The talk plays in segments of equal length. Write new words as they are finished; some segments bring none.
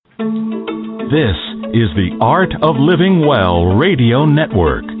This is the Art of Living Well Radio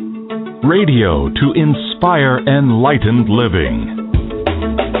Network. Radio to inspire enlightened living.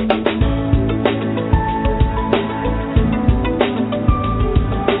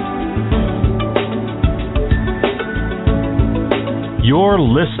 You're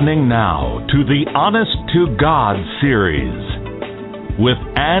listening now to the Honest to God series with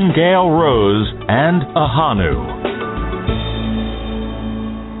Ann Gale Rose and Ahanu.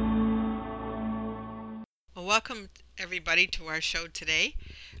 Welcome, everybody, to our show today.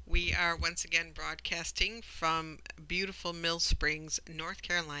 We are once again broadcasting from beautiful Mill Springs, North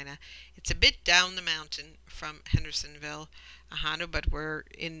Carolina. It's a bit down the mountain from Hendersonville, Ahanu, but we're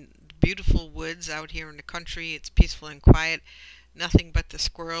in beautiful woods out here in the country. It's peaceful and quiet. Nothing but the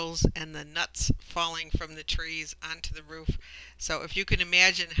squirrels and the nuts falling from the trees onto the roof. So if you can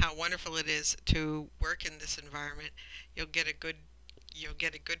imagine how wonderful it is to work in this environment, you'll get a good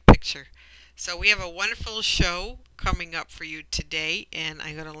picture. So we have a wonderful show coming up for you today, and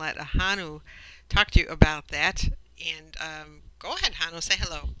I'm going to let Ahanu talk to you about that. And go ahead, Ahanu, say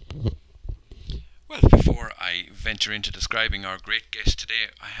hello. Well, before I venture into describing our great guest today,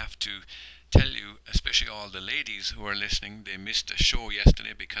 I have to tell you, especially all the ladies who are listening, they missed the show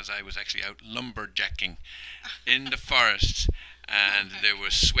yesterday because I was actually out lumberjacking in the forests, and there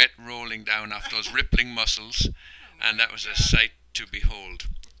was sweat rolling down off those rippling muscles, and that was a sight to behold.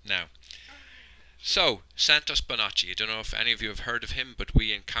 Now, so, Santos Bonacci, I don't know if any of you have heard of him, but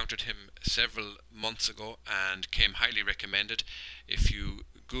we encountered him several months ago and came highly recommended. If you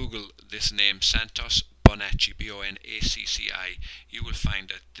Google this name, Santos Bonacci, Bonacci, you will find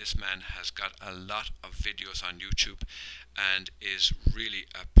that this man has got a lot of videos on YouTube and is really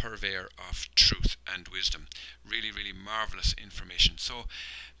a purveyor of truth and wisdom. Really, really marvelous information. So,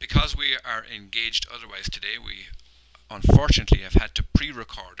 because we are engaged otherwise today, we unfortunately have had to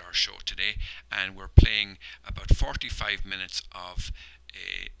pre-record our show today, and we're playing about 45 minutes of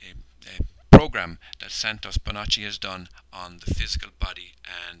a program that Santos Bonacci has done on the physical body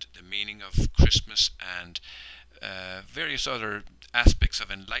and the meaning of Christmas and various other aspects of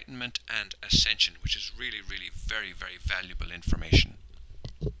enlightenment and ascension, which is really, really very, very valuable information.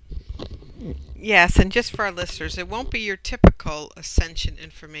 Yes, and just for our listeners, it won't be your typical ascension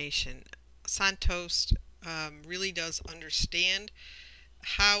information. Santos really does understand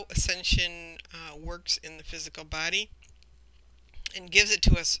how ascension works in the physical body and gives it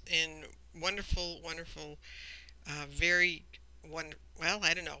to us in wonderful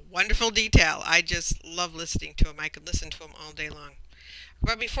detail. I just love listening to him. I could listen to him all day long.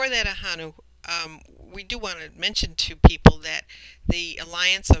 But before that, Ahanu, we do want to mention to people that the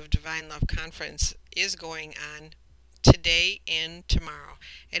Alliance of Divine Love Conference is going on today and tomorrow.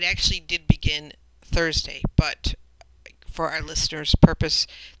 It actually did begin Thursday, but for our listeners' purpose,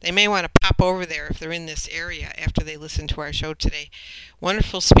 they may want to pop over there if they're in this area after they listen to our show today.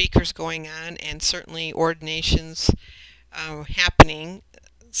 Wonderful speakers going on, and certainly ordinations happening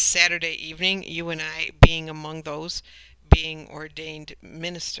Saturday evening, you and I being among those being ordained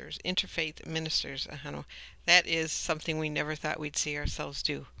ministers, interfaith ministers. That is something we never thought we'd see ourselves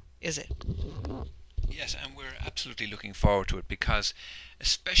do, is it? Yes, and we're absolutely looking forward to it because,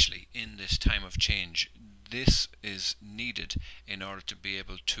 especially in this time of change, this is needed in order to be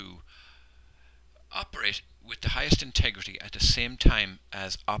able to operate with the highest integrity at the same time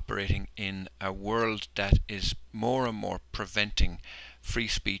as operating in a world that is more and more preventing free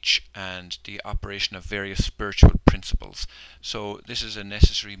speech and the operation of various spiritual principles. So this is a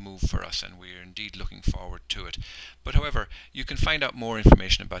necessary move for us, and we are indeed looking forward to it. But however, you can find out more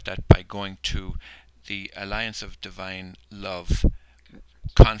information about that by going to the Alliance of Divine Love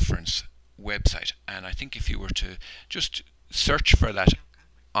Conference website, and I think if you were to just search for that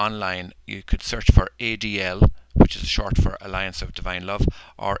online, you could search for ADL, which is short for Alliance of Divine Love,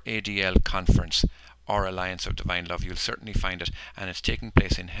 or ADL Conference or Alliance of Divine Love. You'll certainly find it, and it's taking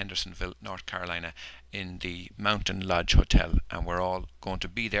place in Hendersonville, North Carolina, in the Mountain Lodge Hotel, and we're all going to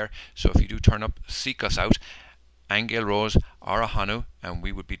be there. So if you do turn up, seek us out, Ann Gale Rose or Ahanu, and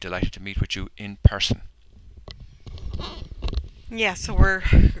we would be delighted to meet with you in person. Yeah, so we're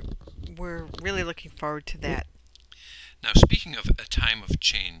really looking forward to that. Now, speaking of a time of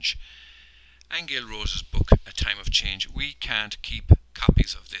change, Ann Gale Rose's book, A Time of Change, we can't keep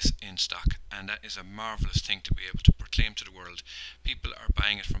copies of this in stock, and that is a marvellous thing to be able to proclaim to the world. People are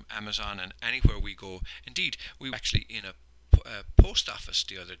buying it from Amazon and anywhere we go. Indeed, we were actually in a post office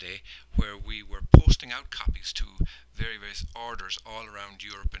the other day where we were posting out copies to various orders all around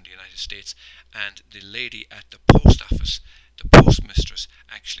Europe and the United States, and the lady at the post office, the postmistress,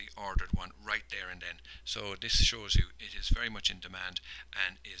 actually ordered one right there and then. So this shows you it is very much in demand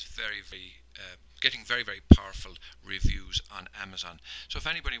and is getting very, very powerful reviews on Amazon. So if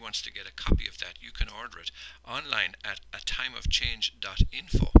anybody wants to get a copy of that, you can order it online at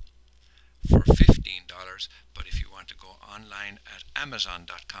atimeofchange.info for $15, but if you want to go online at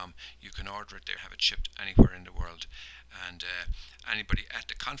amazon.com, you can order it there, have it shipped anywhere in the world. And anybody at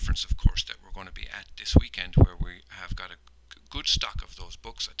the conference, of course, that we're going to be at this weekend, where we have got a good stock of those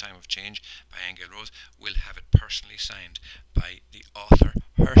books, A Time of Change by Anne Gail Rose, will have it personally signed by the author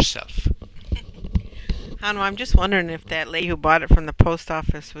herself. Hanno, I'm just wondering if that lady who bought it from the post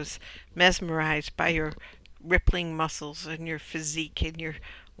office was mesmerized by your rippling muscles and your physique and your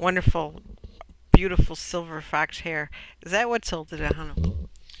wonderful, beautiful silver fox hair. Is that what sold it, Hanno?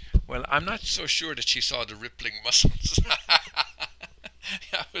 Well, I'm not so sure that she saw the rippling muscles.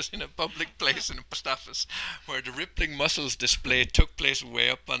 I was in a public place in a post office where the rippling muscles display took place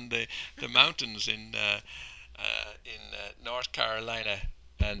way up on the mountains in North Carolina,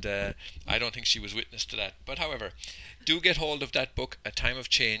 and I don't think she was witness to that. But however, do get hold of that book, A Time of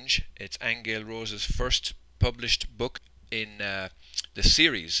Change. It's Anne Gail Rose's first published book in the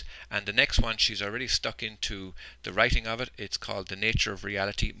series, and the next one she's already stuck into the writing of it. It's called The Nature of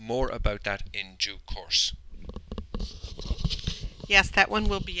Reality. More about that in due course. Yes, that one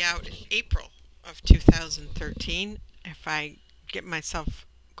will be out in April of 2013. If I get myself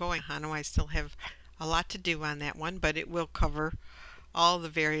going, Hanno, I still have a lot to do on that one, but it will cover all the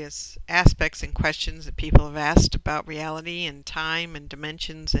various aspects and questions that people have asked about reality and time and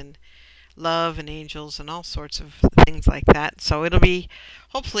dimensions and love and angels and all sorts of things like that. So it'll be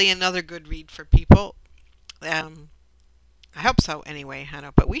hopefully another good read for people. I hope so anyway,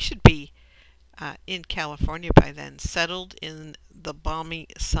 Hanno. But we should be in California by then, settled in the balmy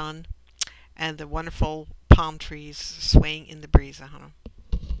sun and the wonderful palm trees swaying in the breeze, Hanno.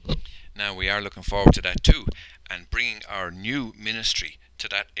 Now we are looking forward to that too, and bringing our new ministry to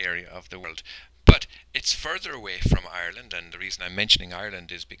that area of the world. But it's further away from Ireland, and the reason I'm mentioning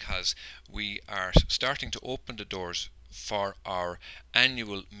Ireland is because we are starting to open the doors for our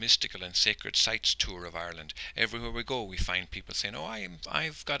annual Mystical and Sacred Sites tour of Ireland. Everywhere we go, we find people saying, "Oh,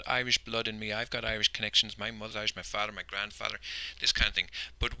 I've got Irish blood in me, I've got Irish connections, my mother's Irish, my father, my grandfather," this kind of thing.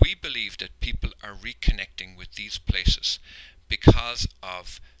 But we believe that people are reconnecting with these places because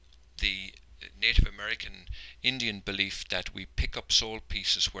of the Native American Indian belief that we pick up soul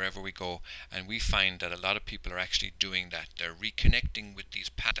pieces wherever we go, and we find that a lot of people are actually doing that. They're reconnecting with these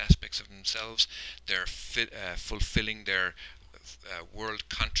past aspects of themselves, they're fulfilling their world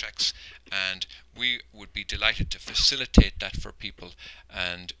contracts, and we would be delighted to facilitate that for people,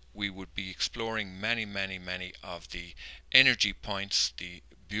 and we would be exploring many, many, many of the energy points, the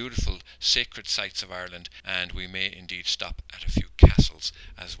beautiful sacred sites of Ireland, and we may indeed stop at a few castles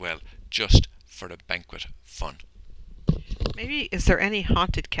as well, just for the banquet fun. Maybe, is there any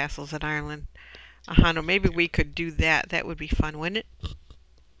haunted castles in Ireland? Hanno, maybe we could do that. That would be fun, wouldn't it?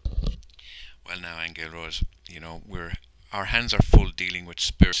 Well, now, Anne Gail Rose, our hands are full dealing with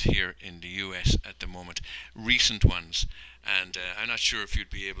spirits here in the US at the moment, recent ones, and I'm not sure if you'd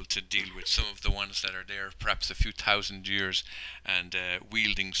be able to deal with some of the ones that are there perhaps a few thousand years and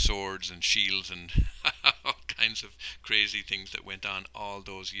wielding swords and shields and all kinds of crazy things that went on all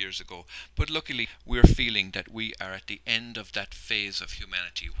those years ago. But luckily we're feeling that we are at the end of that phase of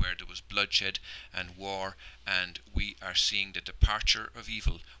humanity where there was bloodshed and war, and we are seeing the departure of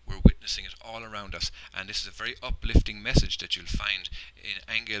evil. We're witnessing it all around us, and this is a very uplifting message that you'll find in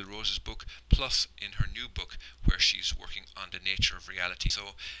Anne Gail Rose's book, plus in her new book where she's working on the nature of reality.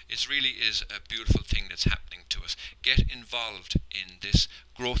 So it really is a beautiful thing that's happening to us. Get involved in this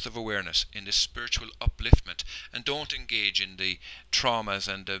growth of awareness, in this spiritual upliftment, and don't engage in the traumas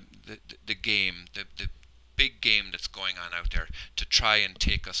and the game, the big game that's going on out there to try and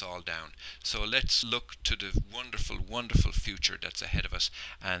take us all down. So let's look to the wonderful, wonderful future that's ahead of us,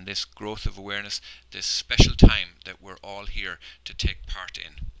 and this growth of awareness, this special time that we're all here to take part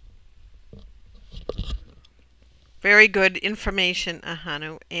in. Very good information,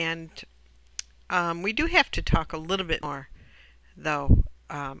 Hanno, and we do have to talk a little bit more, though,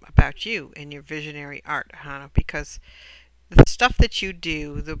 about you and your visionary art, Hanno, because the stuff that you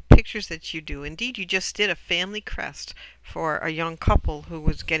do, the pictures that you do, indeed you just did a family crest for a young couple who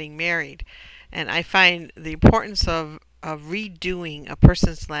was getting married, and I find the importance of redoing a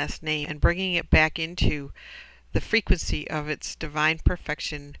person's last name and bringing it back into the frequency of its divine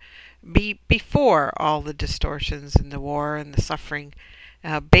perfection before all the distortions and the war and the suffering.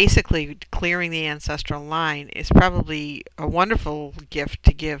 Basically, clearing the ancestral line is probably a wonderful gift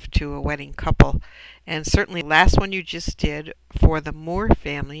to give to a wedding couple. And certainly, the last one you just did for the Moore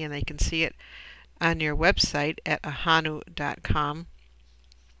family, and they can see it on your website at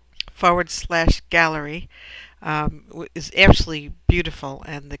ahanu.com/gallery, is absolutely beautiful,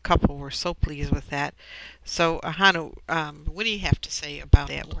 and the couple were so pleased with that. So, Ahanu, what do you have to say about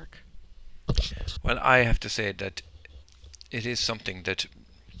that work? Well, I have to say that it is something that,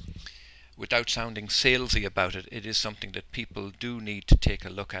 without sounding salesy about it, it is something that people do need to take a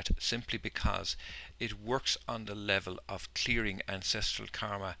look at, simply because it works on the level of clearing ancestral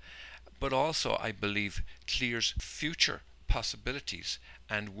karma, but also, I believe, clears future possibilities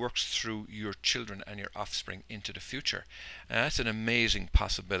and works through your children and your offspring into the future. And that's an amazing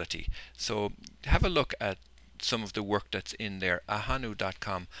possibility. So have a look at some of the work that's in there,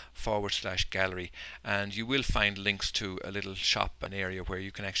 ahanu.com/gallery, and you will find links to a little shop, an area where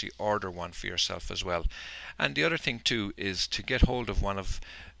you can actually order one for yourself as well. And the other thing too is to get hold of one of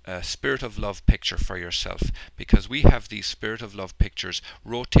Spirit of Love picture for yourself, because we have these Spirit of Love pictures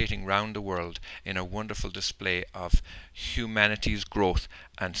rotating round the world in a wonderful display of humanity's growth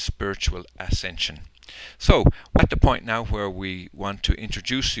and spiritual ascension. So we're at the point now where we want to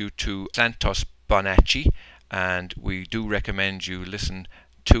introduce you to Santos Bonacci, and we do recommend you listen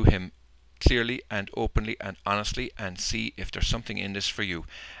to him clearly and openly and honestly and see if there's something in this for you.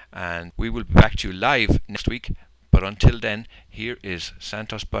 And we will be back to you live next week, but until then, here is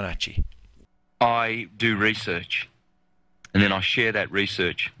Santos Bonacci. I do research, and then I share that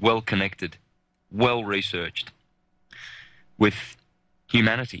research, well connected, well researched, with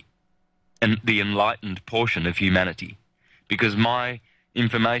humanity and the enlightened portion of humanity, because my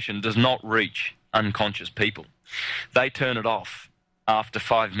information does not reach unconscious people. They turn it off after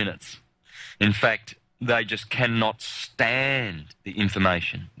 5 minutes. In fact, they just cannot stand the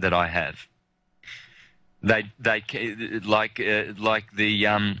information that I have. They like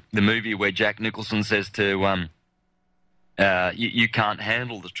the movie where Jack Nicholson says to you can't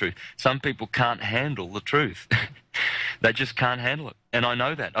handle the truth. Some people can't handle the truth. They just can't handle it, and I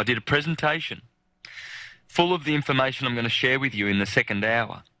know that. I did a presentation full of the information I'm going to share with you in the second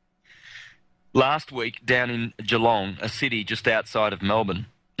hour last week down in Geelong, a city just outside of Melbourne.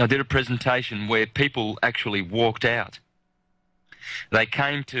 I did a presentation where people actually walked out. They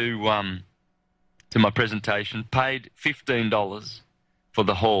came to my presentation, paid $15 for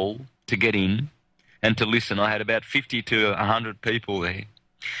the hall to get in and to listen. I had about 50 to 100 people there.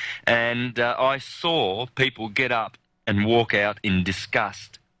 And I saw people get up and walk out in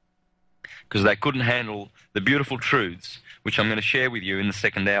disgust because they couldn't handle the beautiful truths, which I'm going to share with you in the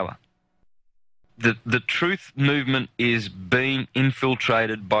second hour. The truth movement is being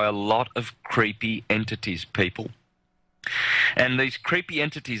infiltrated by a lot of creepy entities, people. And these creepy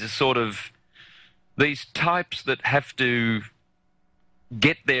entities are sort of these types that have to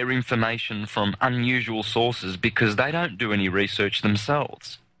get their information from unusual sources because they don't do any research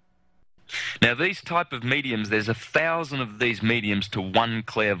themselves. Now, these type of mediums, there's 1,000 of these mediums to one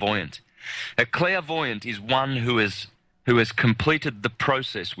clairvoyant. A clairvoyant is one who has completed the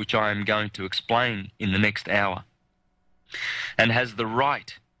process which I am going to explain in the next hour and has the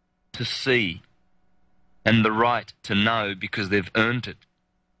right to see and the right to know because they've earned it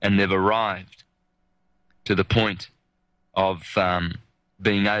and they've arrived to the point of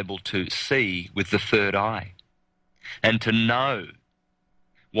being able to see with the third eye and to know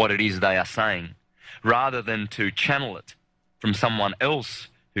what it is they are saying rather than to channel it from someone else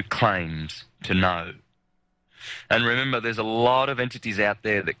who claims to know. And remember, there's a lot of entities out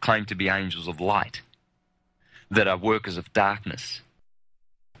there that claim to be angels of light that are workers of darkness.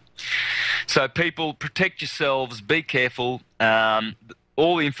 So people, protect yourselves, be careful.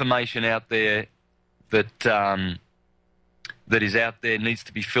 All the information out there that is out there needs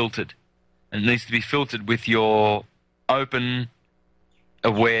to be filtered. And it needs to be filtered with your open,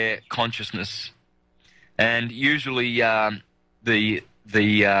 aware consciousness. And usually the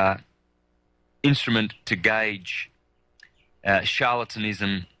instrument to gauge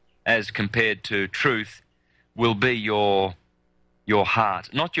charlatanism as compared to truth will be your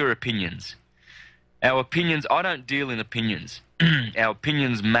heart, not your opinions. Our opinions, I don't deal in opinions. Our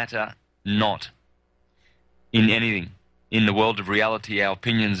opinions matter not in anything. In the world of reality, our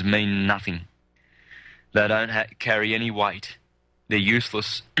opinions mean nothing. They don't carry any weight. They're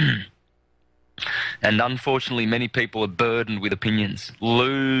useless. And unfortunately, many people are burdened with opinions.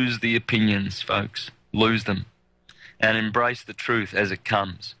 Lose the opinions, folks. Lose them. And embrace the truth as it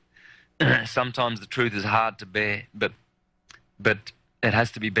comes. Sometimes the truth is hard to bear, but it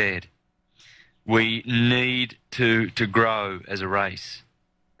has to be bared. We need to grow as a race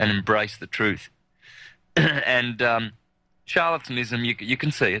and embrace the truth. And charlatanism, you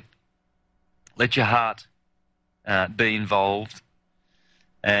can see it. Let your heart be involved,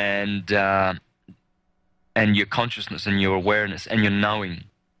 and your consciousness and your awareness and your knowing.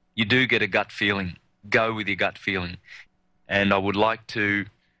 You do get a gut feeling. Go with your gut feeling. And I would like to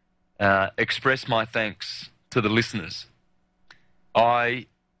express my thanks to the listeners. I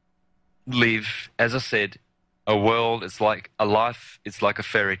live, as I said, a world, it's like a life, it's like a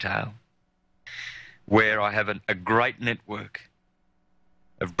fairy tale, where I have a great network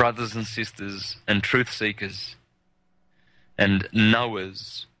of brothers and sisters and truth seekers and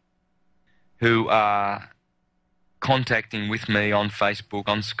knowers who are contacting with me on Facebook,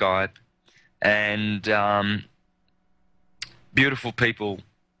 on Skype, and beautiful people,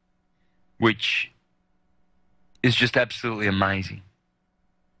 which is just absolutely amazing.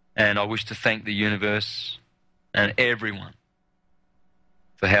 And I wish to thank the universe and everyone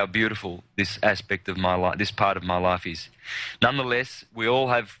for how beautiful this aspect of my life, this part of my life is. Nonetheless, we all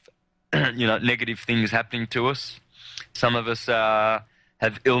have, negative things happening to us. Some of us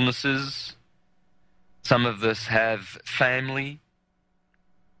have illnesses. Some of us have family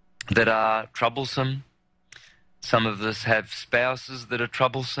that are troublesome. Some of us have spouses that are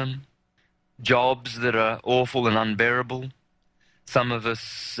troublesome. Jobs that are awful and unbearable. Some of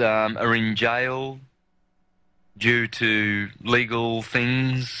us are in jail due to legal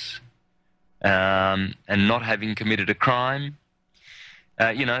things and not having committed a crime.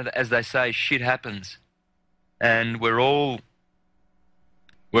 As they say, shit happens. And we're all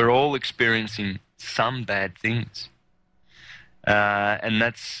experiencing some bad things. And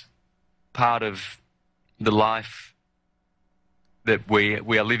that's part of the life that we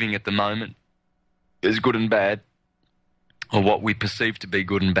are living at the moment, is good and bad, or what we perceive to be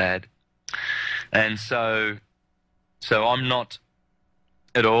good and bad. And so I'm not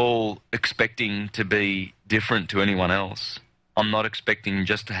at all expecting to be different to anyone else. I'm not expecting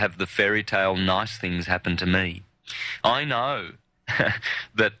just to have the fairy tale nice things happen to me. I know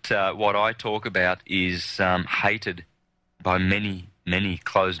that what I talk about is hated by many, many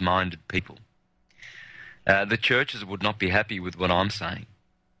closed-minded people. The churches would not be happy with what I'm saying.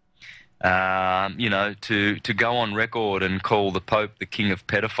 To go on record and call the Pope the king of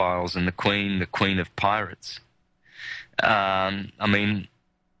pedophiles and the queen of pirates. I've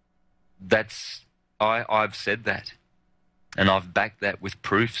said that, and I've backed that with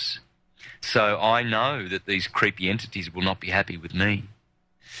proofs. So I know that these creepy entities will not be happy with me.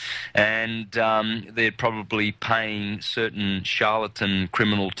 And they're probably paying certain charlatan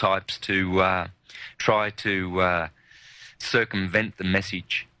criminal types to try to circumvent the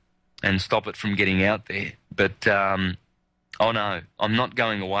message and stop it from getting out there. But, oh no, I'm not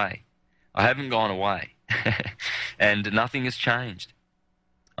going away. I haven't gone away. And nothing has changed.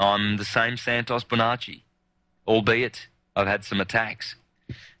 I'm the same Santos Bonacci, albeit I've had some attacks.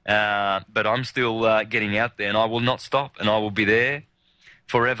 But I'm still getting out there, and I will not stop, and I will be there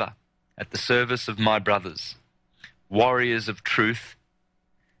forever at the service of my brothers, warriors of truth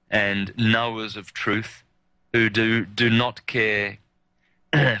and knowers of truth, who do not care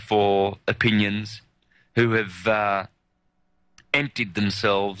for opinions, who have emptied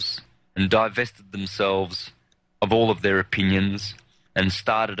themselves and divested themselves of all of their opinions and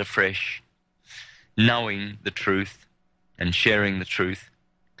started afresh, knowing the truth and sharing the truth.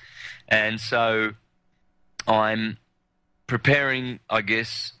 And so I'm preparing, I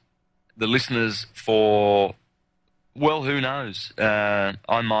guess, the listeners for, well, who knows?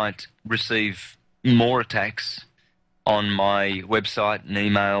 I might receive more attacks on my website and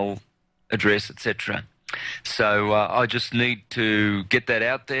email address, etc. So I just need to get that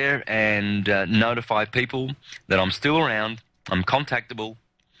out there and notify people that I'm still around, I'm contactable,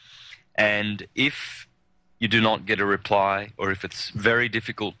 and if you do not get a reply, or if it's very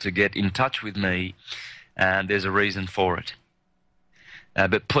difficult to get in touch with me, there's a reason for it.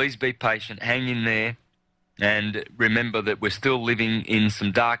 But please be patient, hang in there, and remember that we're still living in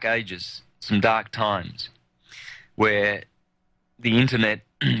some dark ages, some dark times, where the internet,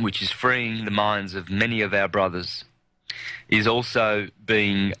 which is freeing the minds of many of our brothers, is also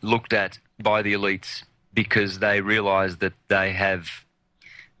being looked at by the elites because they realise that the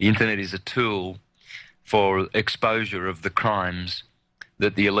internet is a tool for exposure of the crimes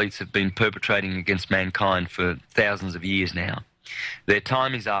that the elites have been perpetrating against mankind for thousands of years now. Their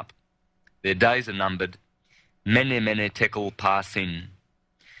time is up. Their days are numbered. Mene mene tekel parsin.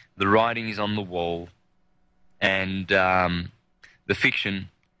 The writing is on the wall, and the fiction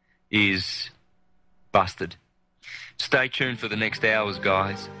is busted. Stay tuned for the next hours,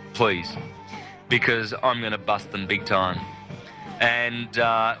 guys, please, because I'm going to bust them big time. And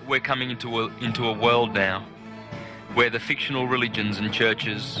we're coming into a world now where the fictional religions and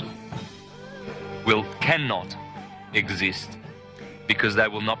churches cannot exist because they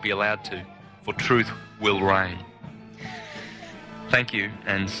will not be allowed to, for truth will reign. Thank you,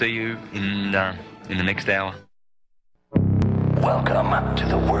 and see you in the next hour. Welcome to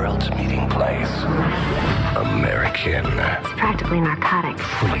the world's meeting place. American. It's practically narcotic.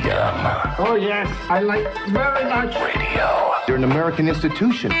 Freedom. Oh, yes, I like very much. Radio. You're an American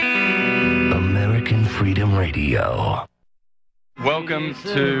institution. American Freedom Radio. Welcome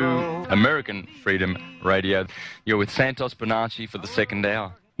to American Freedom Radio. You're with Santos Bonacci for the second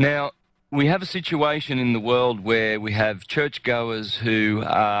hour. Now, we have a situation in the world where we have churchgoers who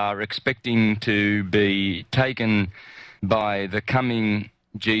are expecting to be taken by the coming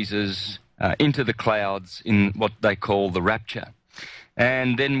Jesus into the clouds in what they call the rapture.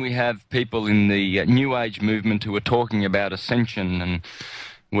 And then we have people in the New Age movement who are talking about ascension, and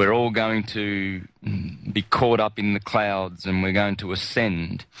we're all going to be caught up in the clouds and we're going to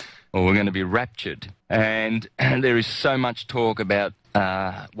ascend, or we're going to be raptured. And there is so much talk about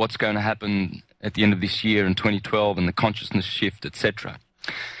what's going to happen at the end of this year in 2012 and the consciousness shift, etc.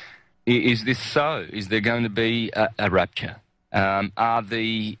 Is this so? Is there going to be a rapture? Are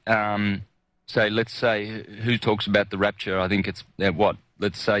the, let's say, who talks about the rapture? I think it's,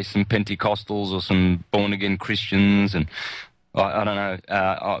 let's say some Pentecostals or some born-again Christians, and I don't know.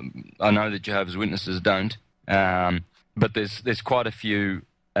 I know that Jehovah's Witnesses don't, but there's quite a few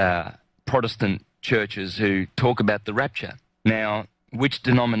Protestant churches who talk about the rapture. Now, which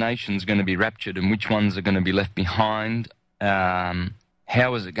denomination's going to be raptured and which ones are going to be left behind?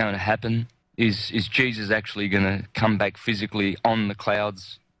 How is it going to happen? Is Jesus actually going to come back physically on the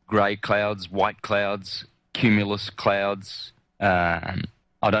clouds, grey clouds, white clouds, cumulus clouds? I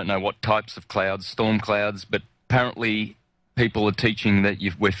don't know what types of clouds, storm clouds, but apparently people are teaching that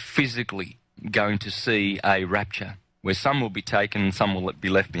we're physically going to see a rapture, where some will be taken and some will be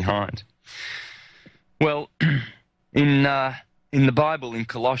left behind. Well, in the Bible, in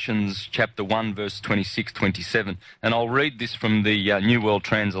Colossians chapter 1, verse 26-27, and I'll read this from the New World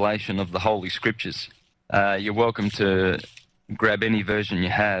Translation of the Holy Scriptures. You're welcome to grab any version you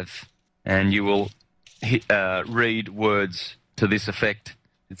have, and you will read words to this effect.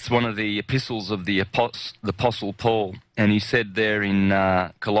 It's one of the epistles of the Apostle Paul, and he said there in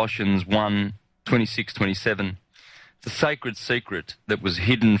Colossians 1, 26-27, the sacred secret that was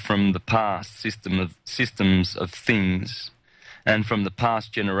hidden from the past systems of things and from the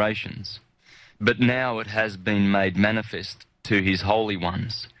past generations, but now it has been made manifest to his holy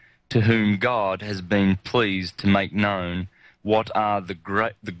ones, to whom God has been pleased to make known what are the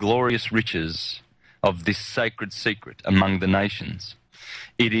glorious riches of this sacred secret among the nations.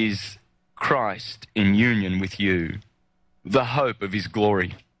 It is Christ in union with you, the hope of his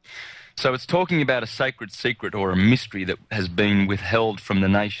glory. So it's talking about a sacred secret or a mystery that has been withheld from the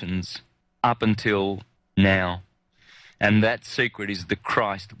nations up until now. And that secret is the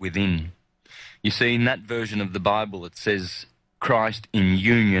Christ within. You see, in that version of the Bible, it says Christ in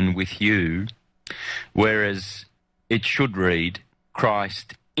union with you, whereas it should read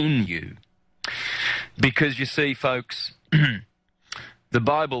Christ in you. Because you see, folks, the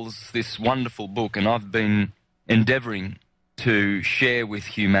Bible's this wonderful book, and I've been endeavouring to share with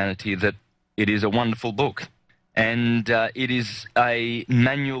humanity that it is a wonderful book. And it is a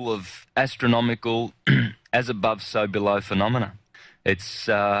manual of astronomical as above, so below phenomena. It's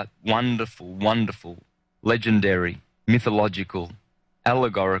wonderful, wonderful, legendary, mythological,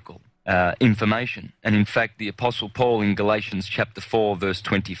 allegorical information. And in fact, the Apostle Paul in Galatians chapter 4, verse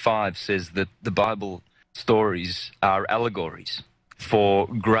 25 says that the Bible stories are allegories for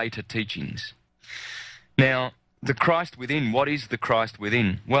greater teachings. Now, the Christ within, what is the Christ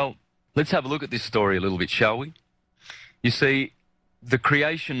within? Well, let's have a look at this story a little bit, shall we? You see, the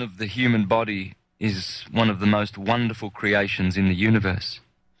creation of the human body is one of the most wonderful creations in the universe.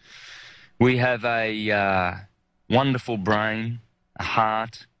 We have a wonderful brain, a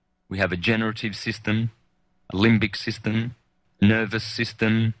heart, we have a generative system, a limbic system, nervous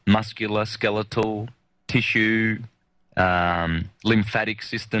system, muscular, skeletal, tissue, lymphatic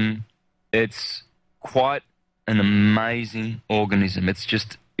system. It's quite an amazing organism. It's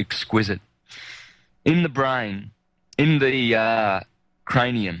just exquisite. In the brain, in the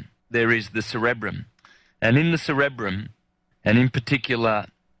cranium, there is the cerebrum. And in the cerebrum, and in particular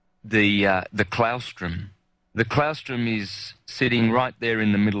the claustrum, the claustrum is sitting right there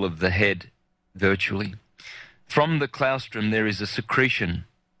in the middle of the head, virtually. From the claustrum there is a secretion,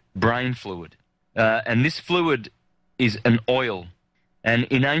 brain fluid. And this fluid is an oil. And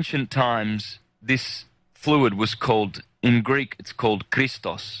in ancient times, this fluid was called, in Greek, it's called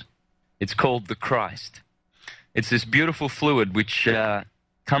Christos. It's called the Christ. It's this beautiful fluid which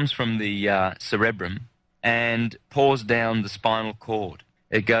comes from the cerebrum and pours down the spinal cord.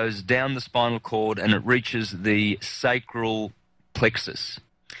 It goes down the spinal cord and it reaches the sacral plexus,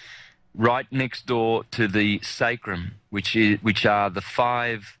 right next door to the sacrum, which are the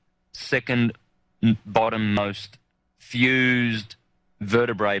 5 second bottommost fused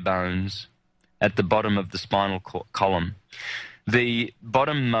vertebrae bones at the bottom of the spinal column. The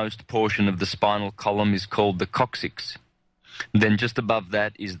bottommost portion of the spinal column is called the coccyx. Then just above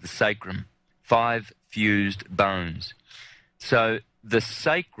that is the sacrum, 5 fused bones. So the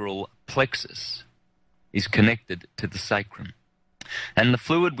sacral plexus is connected to the sacrum. And the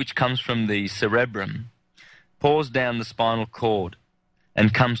fluid which comes from the cerebrum pours down the spinal cord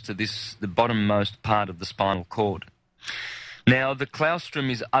and comes to the bottommost part of the spinal cord. Now, the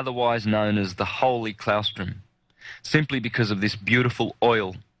claustrum is otherwise known as the holy claustrum, simply because of this beautiful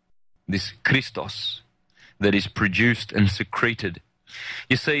oil, this Christos, that is produced and secreted.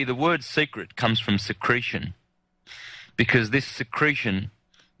 You see, the word secret comes from secretion, because this secretion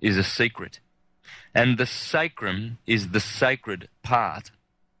is a secret. And the sacrum is the sacred part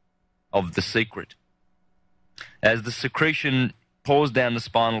of the secret. As the secretion pours down the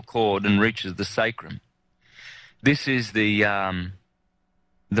spinal cord and reaches the sacrum, this is the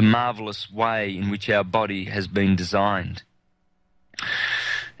marvelous way in which our body has been designed.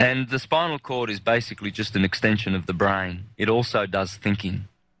 And the spinal cord is basically just an extension of the brain. It also does thinking.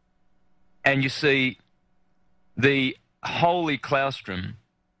 And you see, the holy claustrum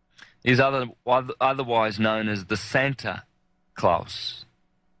is otherwise known as the Santa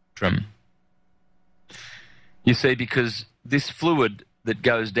Claustrum. You see, because this fluid that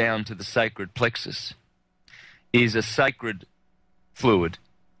goes down to the sacred plexus is a sacred fluid.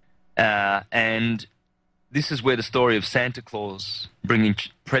 And this is where the story of Santa Claus bringing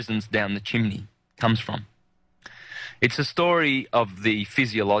presents down the chimney comes from. It's a story of the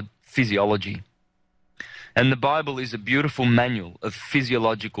physiology. And the Bible is a beautiful manual of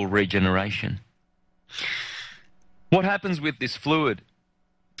physiological regeneration. What happens with this fluid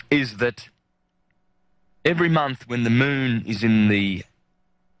is that every month when the moon is in the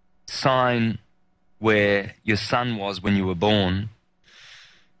sign where your sun was when you were born,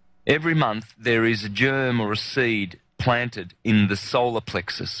 every month there is a germ or a seed planted in the solar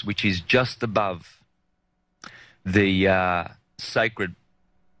plexus, which is just above the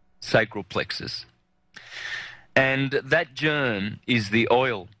sacral plexus. And that germ is the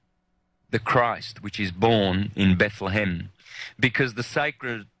oil, the Christ, which is born in Bethlehem, because the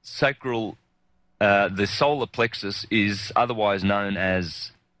the solar plexus is otherwise known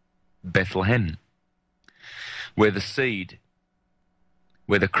as Bethlehem, where the seed,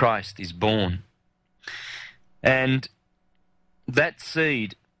 where the Christ is born. And that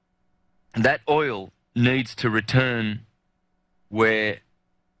seed, that oil, needs to return whence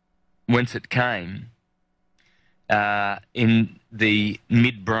it came, in the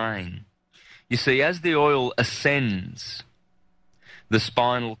midbrain. You see, as the oil ascends the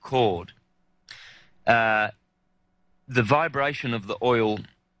spinal cord, the vibration of the oil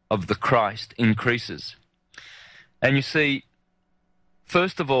of the Christ increases. And you see,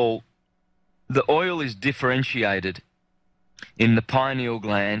 first of all, the oil is differentiated in the pineal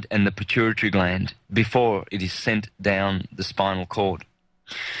gland and the pituitary gland before it is sent down the spinal cord.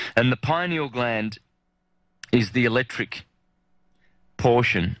 And the pineal gland is the electric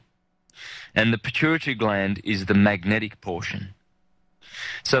portion, and the pituitary gland is the magnetic portion.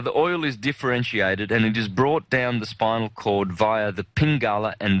 So the oil is differentiated and it is brought down the spinal cord via the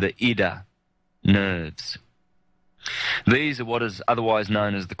Pingala and the Ida nerves. These are what is otherwise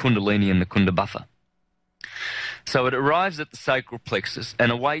known as the Kundalini and the Kundabhatha. So it arrives at the sacral plexus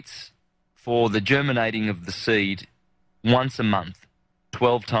and awaits for the germinating of the seed once a month,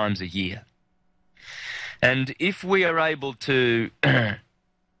 12 times a year. And if we are able to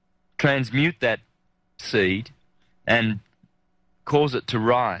transmute that seed and cause it to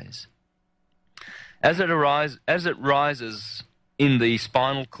rise, as it rises in the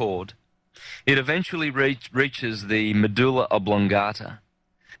spinal cord, it eventually reaches the medulla oblongata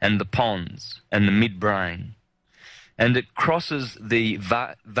and the pons and the midbrain, and it crosses the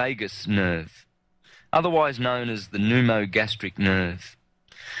vagus nerve, otherwise known as the pneumogastric nerve.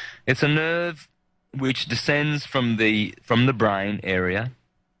 It's a nerve which descends from the brain area,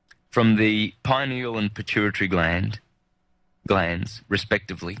 from the pineal and pituitary glands,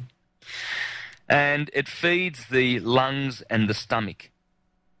 respectively, and it feeds the lungs and the stomach.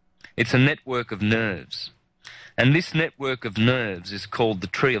 It's a network of nerves. And this network of nerves is called the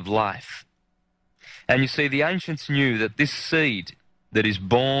tree of life. And you see, the ancients knew that this seed that is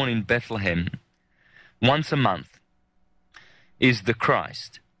born in Bethlehem once a month is the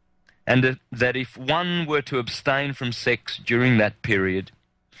Christ. And that if one were to abstain from sex during that period,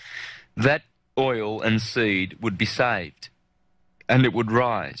 that oil and seed would be saved. And it would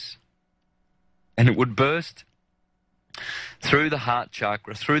rise. And it would burst through the heart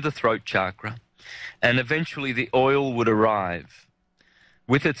chakra, through the throat chakra, and eventually the oil would arrive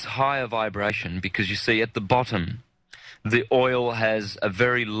with its higher vibration, because you see at the bottom the oil has a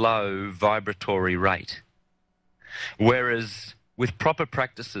very low vibratory rate. Whereas with proper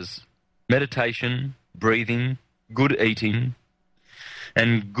practices, meditation, breathing, good eating,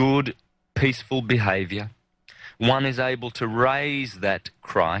 and good peaceful behavior, one is able to raise that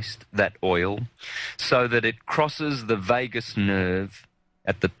Christ, that oil, so that it crosses the vagus nerve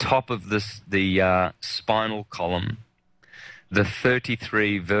at the top of the spinal column, the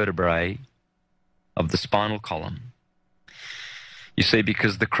 33 vertebrae of the spinal column. You see,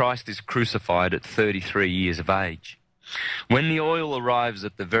 because the Christ is crucified at 33 years of age. When the oil arrives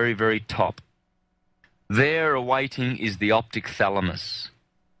at the very, very top, there awaiting is the optic thalamus,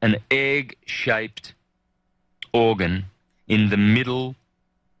 an egg-shaped organ in the middle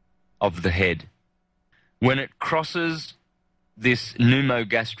of the head. When it crosses this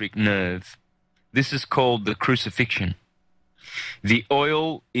pneumogastric nerve, this is called the crucifixion. The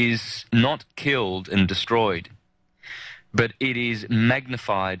oil is not killed and destroyed, but it is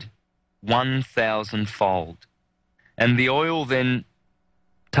magnified 1,000-fold. And the oil then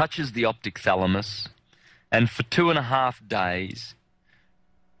touches the optic thalamus, and for 2.5 days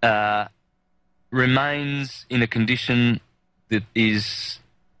remains in a condition that is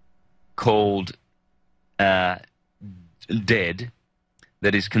called dead,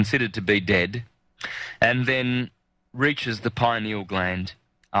 that is considered to be dead, and then reaches the pineal gland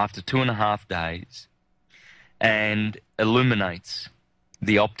after 2.5 days and illuminates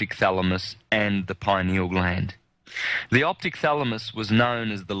the optic thalamus and the pineal gland. The optic thalamus was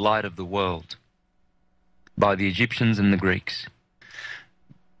known as the light of the world by the Egyptians and the Greeks,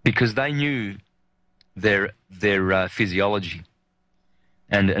 because they knew their physiology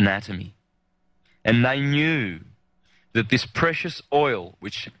and anatomy. And they knew that this precious oil,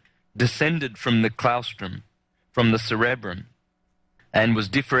 which descended from the claustrum, from the cerebrum, and was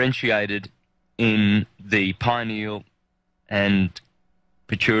differentiated in the pineal and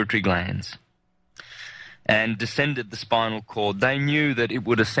pituitary glands, and descended the spinal cord, they knew that it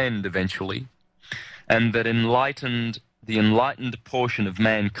would ascend eventually, and that the enlightened portion of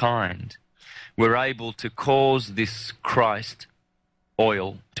mankind were able to cause this Christ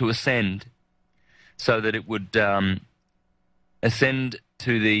oil to ascend, so that it would ascend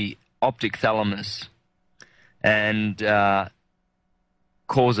to the optic thalamus and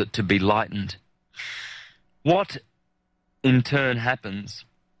cause it to be lightened. What in turn happens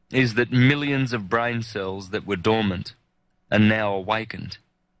is that millions of brain cells that were dormant are now awakened.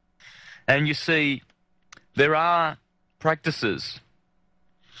 And you see, there are practices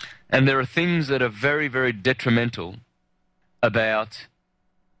and there are things that are very, very detrimental about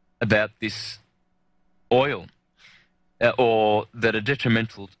this oil, or that are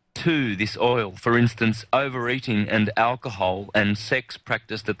detrimental to this oil. For instance, overeating and alcohol and sex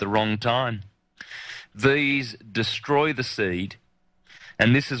practiced at the wrong time. These destroy the seed,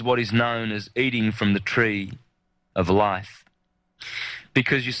 and this is what is known as eating from the tree of life.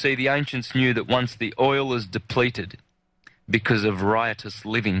 Because you see, the ancients knew that once the oil is depleted because of riotous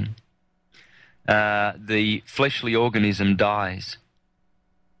living, the fleshly organism dies.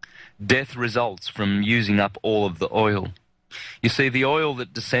 Death results from using up all of the oil. You see, the oil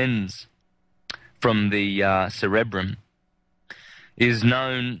that descends from the cerebrum is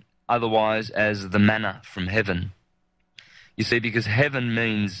known otherwise as the manna from heaven. You see, because heaven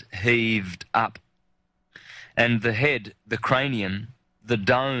means heaved up. And the head, the cranium, the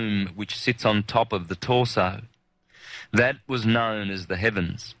dome which sits on top of the torso, that was known as the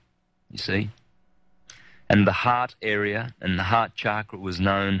heavens, you see. And the heart area and the heart chakra was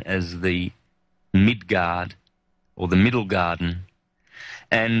known as the Midgard, or the middle garden.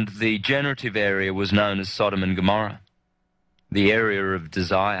 And the generative area was known as Sodom and Gomorrah, the area of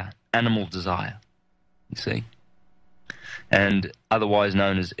desire, animal desire, you see. And otherwise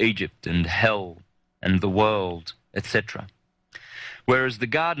known as Egypt and hell and the world, etc. Whereas the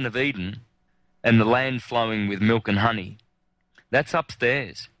Garden of Eden and the land flowing with milk and honey, that's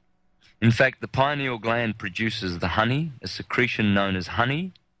upstairs. In fact, the pineal gland produces the honey, a secretion known as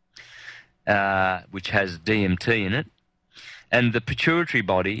honey, which has DMT in it, and the pituitary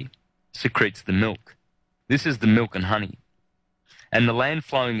body secretes the milk. This is the milk and honey. And the land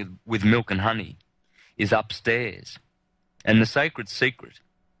flowing with milk and honey is upstairs. And the sacred secret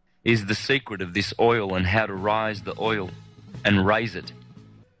is the secret of this oil and how to rise the oil and raise it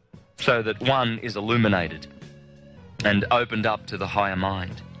so that one is illuminated and opened up to the higher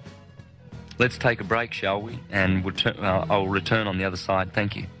mind. Let's take a break, shall we? And I'll return on the other side.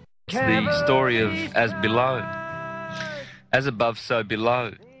 Thank you. It's the story of as below. As above, so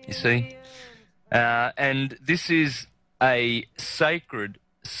below, you see. And this is a sacred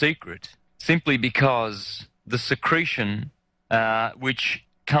secret simply because the secretion which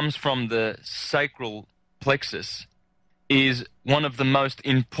comes from the sacral plexus is one of the most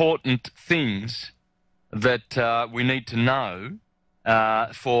important things that we need to know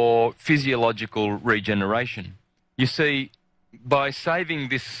for physiological regeneration. You see, by saving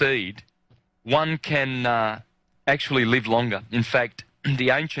this seed, one can actually live longer. In fact, the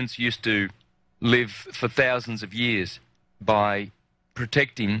ancients used to live for thousands of years by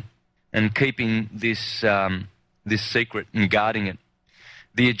protecting and keeping this secret and guarding it.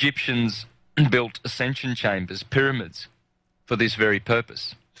 The Egyptians built ascension chambers, pyramids, for this very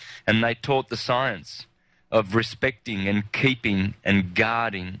purpose. And they taught the science of respecting and keeping and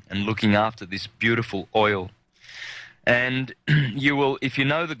guarding and looking after this beautiful oil. And you will, if you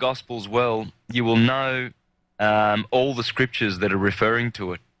know the Gospels well, you will know all the scriptures that are referring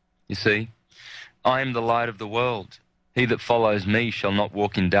to it. You see, I am the light of the world. He that follows me shall not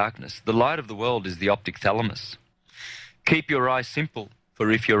walk in darkness. The light of the world is the optic thalamus. Keep your eye simple,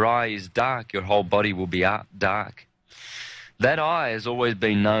 for if your eye is dark, your whole body will be dark. That eye has always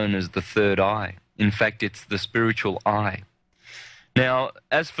been known as the third eye. In fact, it's the spiritual eye. Now,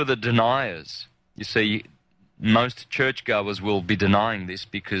 as for the deniers, you see, most churchgoers will be denying this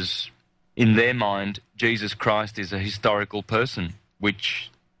because in their mind, Jesus Christ is a historical person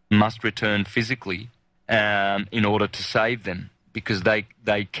which must return physically in order to save them, because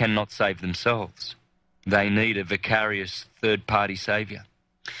they cannot save themselves. They need a vicarious third-party saviour.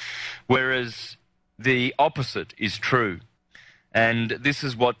 Whereas the opposite is true. And this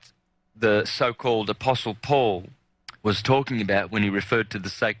is what the so-called Apostle Paul was talking about when he referred to the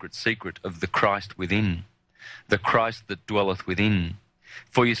sacred secret of the Christ within, the Christ that dwelleth within.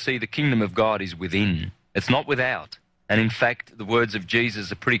 For you see, the kingdom of God is within. It's not without. And in fact, the words of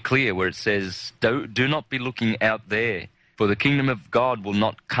Jesus are pretty clear where it says, do not be looking out there, for the kingdom of God will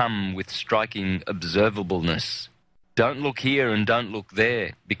not come with striking observableness. Don't look here and don't look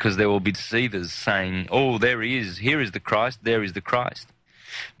there, because there will be deceivers saying, oh, there he is, here is the Christ, there is the Christ.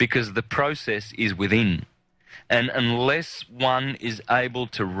 Because the process is within. And unless one is able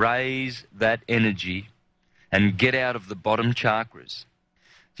to raise that energy and get out of the bottom chakras.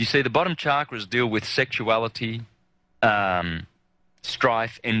 You see, the bottom chakras deal with sexuality,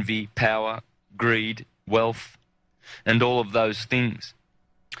 strife, envy, power, greed, wealth, and all of those things.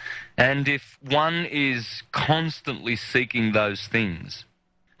 And if one is constantly seeking those things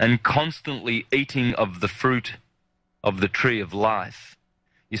and constantly eating of the fruit of the tree of life,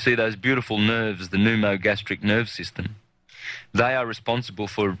 you see those beautiful nerves, the pneumogastric nerve system, they are responsible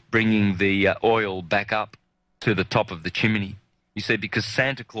for bringing the oil back up to the top of the chimney. You see, because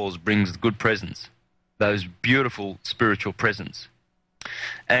Santa Claus brings good presents, those beautiful spiritual presents.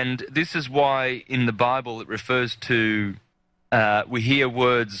 And this is why in the Bible it refers to, we hear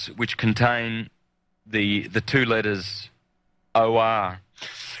words which contain the two letters OR.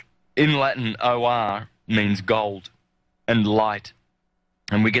 In Latin, OR means gold and light.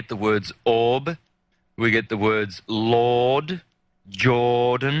 And we get the words orb, we get the words Lord,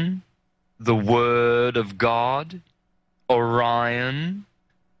 Jordan, the Word of God, Orion,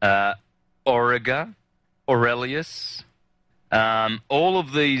 Auriga, Aurelius, all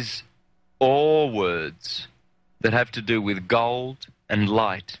of these ore words that have to do with gold and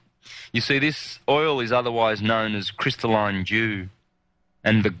light. You see, this oil is otherwise known as crystalline dew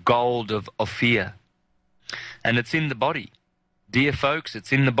and the gold of Ophir. And it's in the body. Dear folks,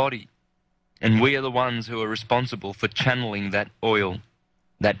 it's in the body. And we are the ones who are responsible for channeling that oil,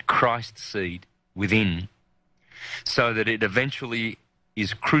 that Christ seed within, so that it eventually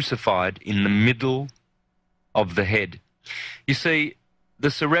is crucified in the middle of the head. You see,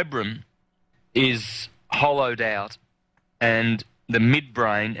 the cerebrum is hollowed out, and the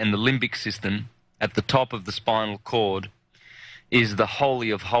midbrain and the limbic system at the top of the spinal cord is the holy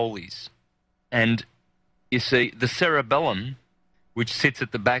of holies. And you see, the cerebellum, which sits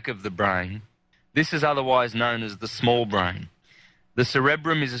at the back of the brain, this is otherwise known as the small brain. The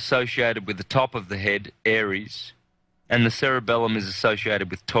cerebrum is associated with the top of the head, Aries, and the cerebellum is associated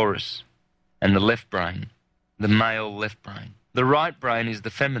with Taurus, and the left brain, the male left brain. The right brain is the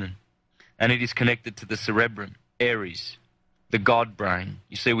feminine, and it is connected to the cerebrum, Aries, the God brain.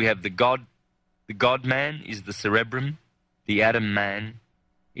 You see, we have the God man is the cerebrum, the Adam man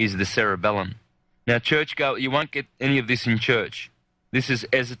is the cerebellum. Now, you won't get any of this in church. This is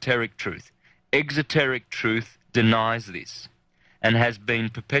esoteric truth. Exoteric truth denies this and has been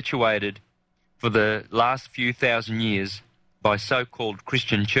perpetuated for the last few thousand years by so-called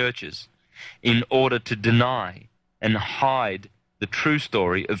Christian churches in order to deny and hide the true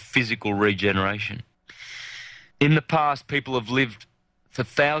story of physical regeneration. In the past, people have lived for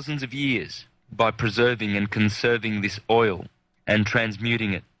thousands of years by preserving and conserving this oil and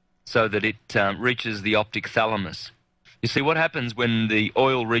transmuting it so that it reaches the optic thalamus. You see, what happens when the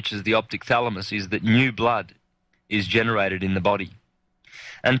oil reaches the optic thalamus is that new blood is generated in the body.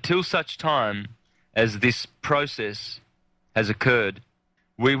 Until such time as this process has occurred,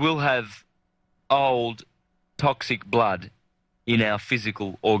 we will have old, toxic blood in our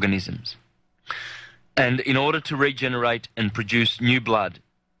physical organisms. And in order to regenerate and produce new blood,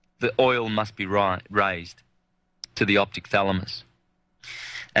 the oil must be raised to the optic thalamus,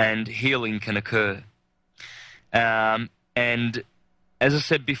 and healing can occur. And as I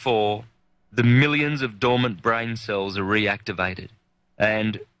said before, the millions of dormant brain cells are reactivated,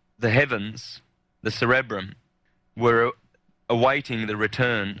 and the heavens, the cerebrum, were awaiting the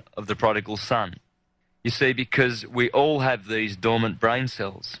return of the prodigal son. You see, because we all have these dormant brain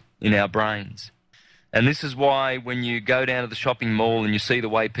cells in our brains. And this is why when you go down to the shopping mall and you see the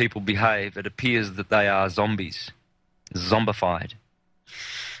way people behave, it appears that they are zombies, zombified,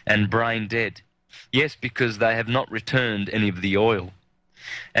 and brain dead. Yes, because they have not returned any of the oil.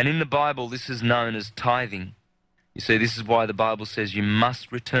 And in the Bible, this is known as tithing. You see, this is why the Bible says you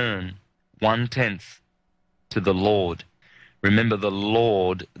must return 1/10 to the Lord. Remember, the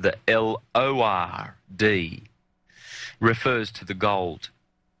Lord, the Lord, refers to the gold.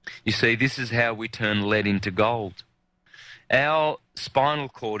 You see, this is how we turn lead into gold. Our spinal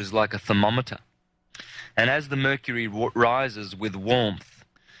cord is like a thermometer. And as the mercury rises with warmth,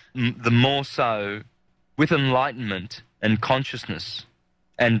 the more so with enlightenment and consciousness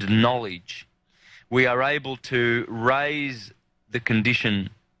and knowledge, we are able to raise the condition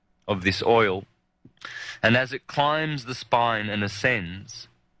of this oil. And as it climbs the spine and ascends,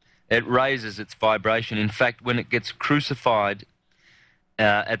 it raises its vibration. In fact, when it gets crucified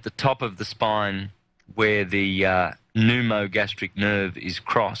at the top of the spine where the pneumogastric nerve is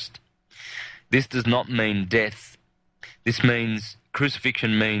crossed, this does not mean death. This means,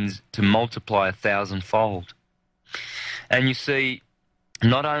 crucifixion means to multiply 1,000-fold. And you see,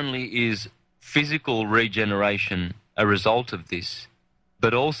 not only is physical regeneration a result of this,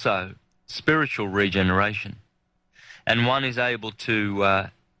 but also spiritual regeneration. And one is able to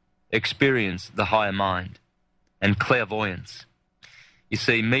experience the higher mind and clairvoyance. You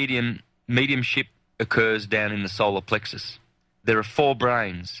see, mediumship occurs down in the solar plexus. There are 4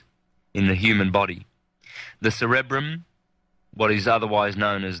 brains in the human body. The cerebrum, what is otherwise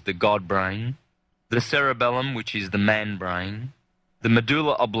known as the God brain, the cerebellum, which is the man brain, the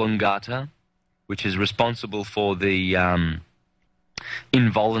medulla oblongata, which is responsible for the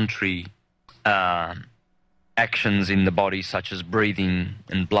involuntary actions in the body, such as breathing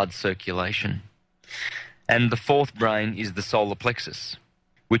and blood circulation. And the 4th brain is the solar plexus,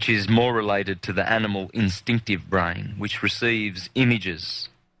 which is more related to the animal instinctive brain, which receives images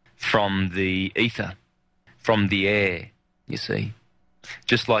from the ether, from the air, you see,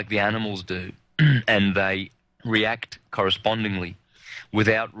 just like the animals do, and they react correspondingly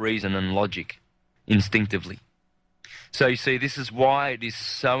without reason and logic, instinctively. So you see, this is why it is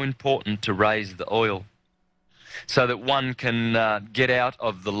so important to raise the oil, so that one can get out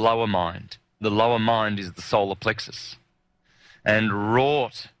of the lower mind. The lower mind is the solar plexus, and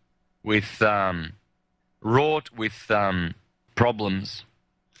wrought with problems.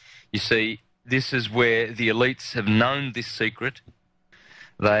 You see, this is where the elites have known this secret.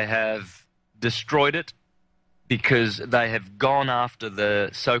 They have destroyed it because they have gone after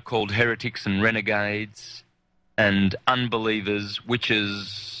the so-called heretics and renegades and unbelievers,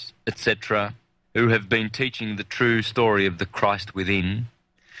 witches, etc., who have been teaching the true story of the Christ within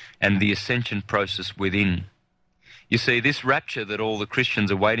and the ascension process within. You see, this rapture that all the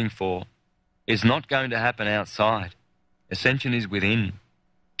Christians are waiting for is not going to happen outside. Ascension is within.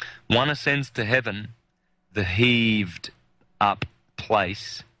 One ascends to heaven, the heaved up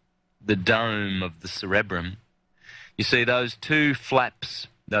place, the dome of the cerebrum. You see, those 2 flaps,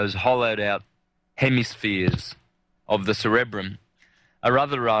 those hollowed out hemispheres of the cerebrum, are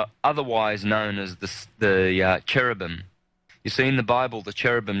otherwise known as the cherubim. You see, in the Bible, the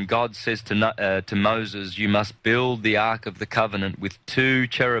cherubim, God says to Moses, you must build the Ark of the Covenant with 2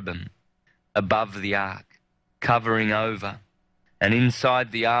 cherubim above the ark, covering over. And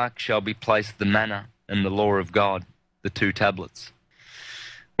inside the ark shall be placed the manna and the law of God, the 2 tablets.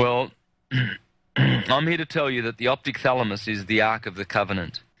 Well, I'm here to tell you that the optic thalamus is the ark of the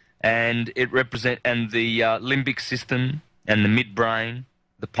covenant, and the limbic system and the midbrain,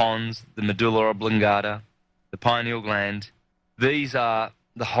 the pons, the medulla oblongata, the pineal gland. These are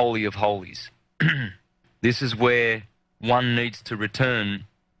the holy of holies. This is where one needs to return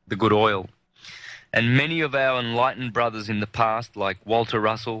the good oil. And many of our enlightened brothers in the past, like Walter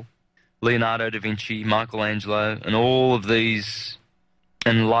Russell, Leonardo da Vinci, Michelangelo, and all of these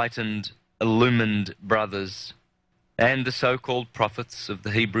enlightened, illumined brothers, and the so-called prophets of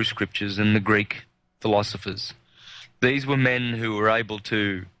the Hebrew scriptures and the Greek philosophers, these were men who were able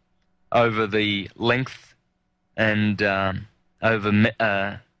to, over the length and over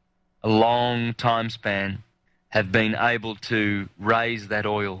a long time span, have been able to raise that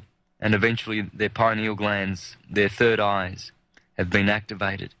oil, and eventually their pineal glands, their third eyes, have been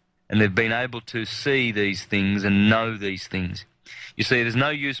activated, and they've been able to see these things and know these things. You see, there's no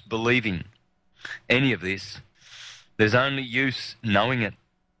use believing any of this. There's only use knowing it,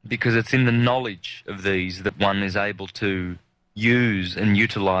 because it's in the knowledge of these that one is able to use and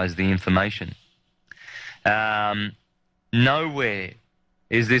utilize the information. Nowhere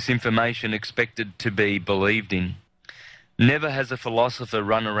is this information expected to be believed in. Never has a philosopher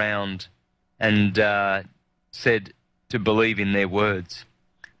run around and said to believe in their words.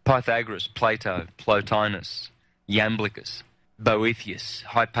 Pythagoras, Plato, Plotinus, Iamblichus, Boethius,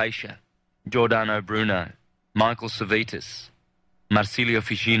 Hypatia, Giordano Bruno, Michael Servetus, Marsilio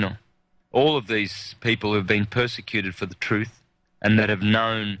Ficino, all of these people who have been persecuted for the truth and that have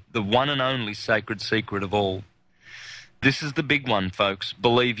known the one and only sacred secret of all. This is the big one, folks.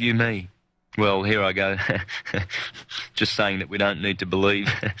 Believe you me. Well, here I go. Just saying that we don't need to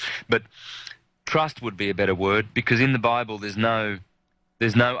believe. But trust would be a better word, because in the Bible there's no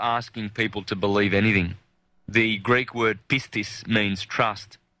asking people to believe anything. The Greek word pistis means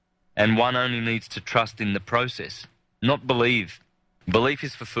trust, and one only needs to trust in the process, not believe. Belief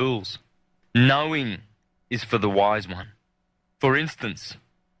is for fools. Knowing is for the wise one. For instance,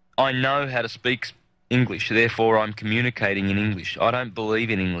 I know how to speak English, therefore I'm communicating in English. I don't believe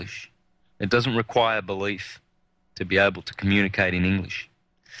in English. It doesn't require belief to be able to communicate in English.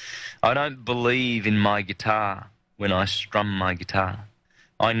 I don't believe in my guitar when I strum my guitar.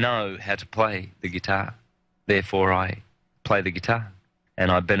 I know how to play the guitar. Therefore I play the guitar,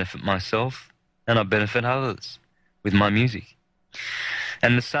 and I benefit myself and I benefit others with my music.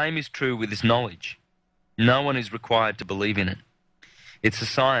 And the same is true with this knowledge. No one is required to believe in it. It's a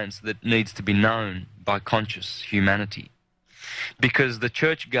science that needs to be known by conscious humanity. Because the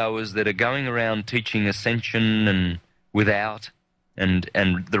churchgoers that are going around teaching ascension and without and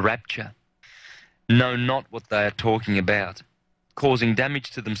the rapture know not what they are talking about, causing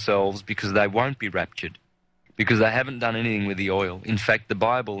damage to themselves because they won't be raptured, because they haven't done anything with the oil. In fact, the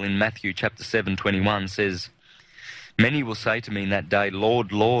Bible in Matthew chapter 7:21 says, "Many will say to me in that day,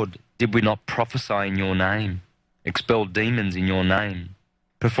 Lord, Lord, did we not prophesy in your name, expel demons in your name,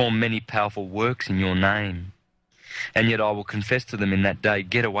 perform many powerful works in your name? And yet I will confess to them in that day,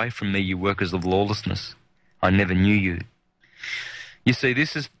 get away from me, you workers of lawlessness. I never knew you." You see,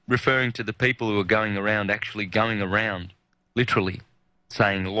 this is referring to the people who are actually going around, literally,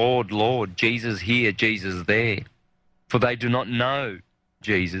 saying, Lord, Lord, Jesus here, Jesus there. For they do not know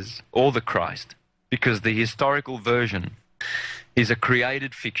Jesus or the Christ, because the historical version is a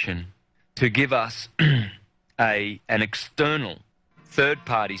created fiction to give us an external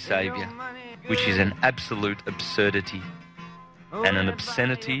third-party saviour, which is an absolute absurdity and an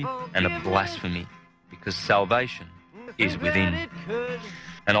obscenity and a blasphemy, because salvation is within.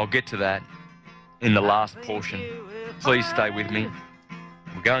 And I'll get to that in the last portion. Please stay with me.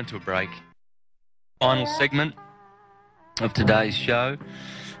 We're going to a break. Final segment of today's show,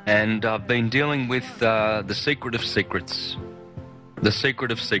 and I've been dealing with the secret of secrets. The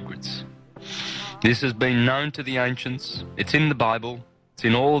secret of secrets. This has been known to the ancients. It's in the Bible. It's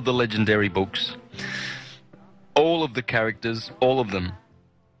in all of the legendary books. All of the characters, all of them,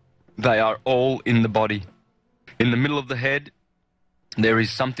 they are all in the body. In the middle of the head, there is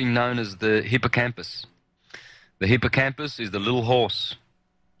something known as the hippocampus. The hippocampus is the little horse.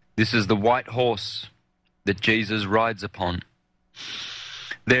 This is the white horse that Jesus rides upon.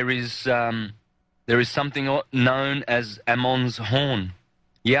 There is something known as Ammon's horn.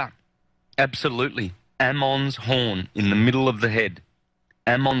 Yeah, absolutely. Ammon's horn in the middle of the head.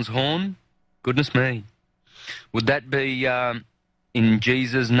 Ammon's horn? Goodness me. Would that be in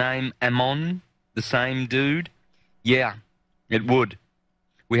Jesus' name, Ammon, the same dude? Yeah, it would.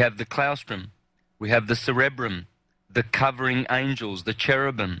 We have the claustrum. We have the cerebrum, the covering angels, the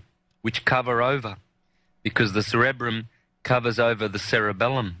cherubim, which cover over, because the cerebrum covers over the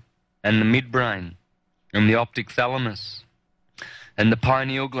cerebellum and the midbrain and the optic thalamus and the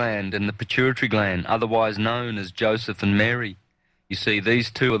pineal gland and the pituitary gland, otherwise known as Joseph and Mary. You see, these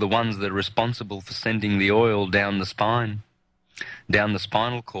two are the ones that are responsible for sending the oil down the spine, down the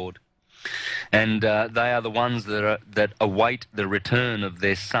spinal cord. And they are the ones that await the return of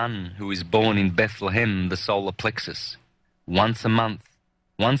their son, who is born in Bethlehem, the solar plexus, once a month.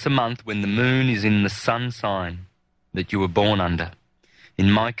 Once a month, when the moon is in the sun sign that you were born under. In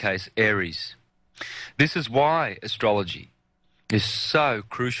my case, Aries. This is why astrology is so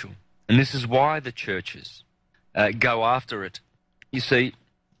crucial. And this is why the churches go after it. You see,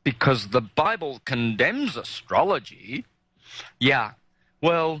 because the Bible condemns astrology. Yeah,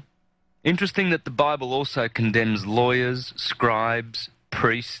 well, interesting that the Bible also condemns lawyers, scribes,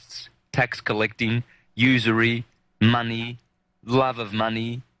 priests, tax collecting, usury, money, love of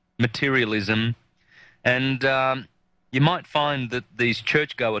money, materialism, and you might find that these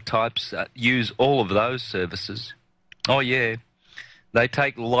churchgoer types use all of those services. Oh yeah, they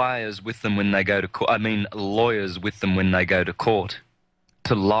take liars with them when they go to court. I mean, lawyers with them when they go to court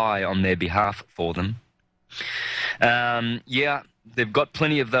to lie on their behalf for them. Yeah, they've got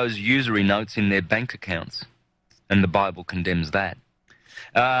plenty of those usury notes in their bank accounts, and the Bible condemns that.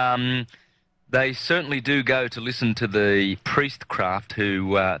 They certainly do go to listen to the priestcraft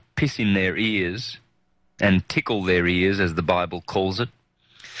who piss in their ears and tickle their ears, as the Bible calls it,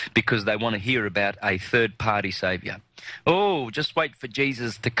 because they want to hear about a third-party saviour. Oh, just wait for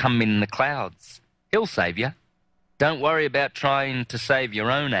Jesus to come in the clouds. He'll save you. Don't worry about trying to save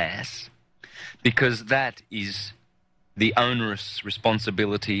your own ass, because that is the onerous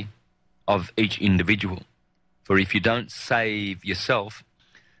responsibility of each individual. For if you don't save yourself...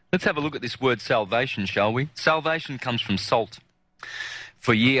 Let's have a look at this word salvation, shall we? Salvation comes from salt.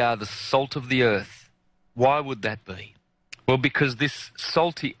 For ye are the salt of the earth. Why would that be? Well, because this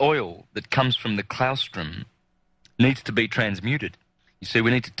salty oil that comes from the claustrum needs to be transmuted. You see,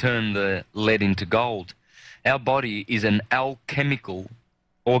 we need to turn the lead into gold. Our body is an alchemical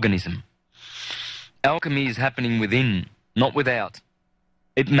organism. Alchemy is happening within, not without.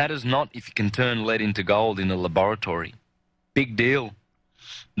 It matters not if you can turn lead into gold in a laboratory. Big deal.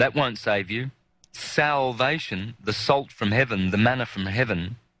 That won't save you. Salvation, the salt from heaven, the manna from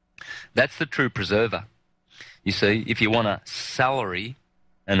heaven, that's the true preserver. You see, if you want a salary,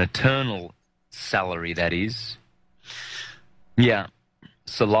 an eternal salary, that is, yeah,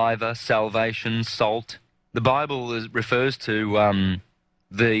 saliva, salvation, salt. The Bible refers to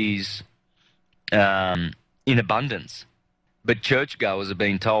these in abundance. But churchgoers are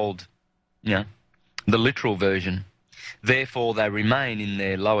being told, you know, the literal version. Therefore, they remain in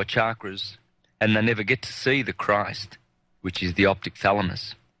their lower chakras and they never get to see the Christ, which is the optic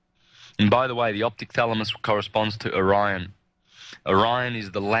thalamus. And by the way, the optic thalamus corresponds to Orion. Orion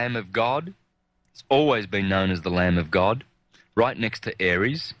is the Lamb of God. It's always been known as the Lamb of God, right next to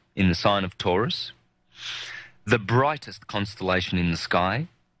Aries in the sign of Taurus. The brightest constellation in the sky.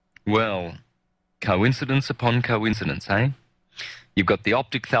 Well, coincidence upon coincidence, eh? You've got the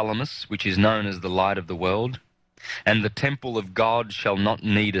optic thalamus, which is known as the light of the world. And the temple of God shall not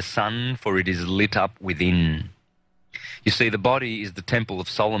need a sun, for it is lit up within. You see, the body is the temple of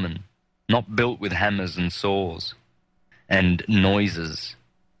Solomon, not built with hammers and saws and noises,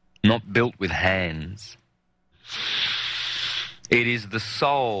 not built with hands. It is the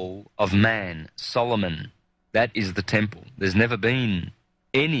soul of man, Solomon. That is the temple. There's never been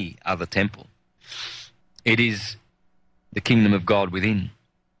any other temple. It is the kingdom of God within,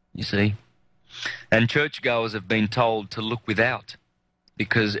 you see. And churchgoers have been told to look without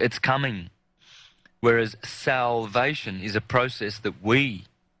because it's coming. Whereas salvation is a process that we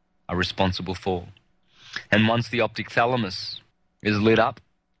are responsible for. And once the optic thalamus is lit up,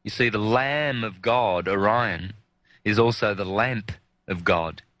 you see the Lamb of God, Orion, is also the lamp of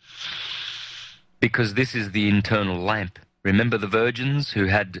God. Because this is the internal lamp. Remember the virgins who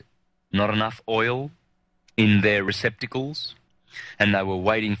had not enough oil in their receptacles? And they were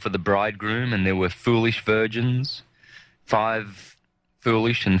waiting for the bridegroom, and there were foolish virgins, 5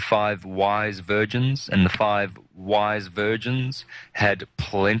 foolish and 5 wise virgins, and the 5 wise virgins had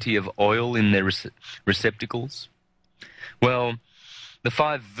plenty of oil in their receptacles. Well, the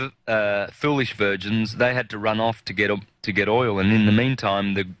 5 foolish virgins, they had to run off to get oil, and in the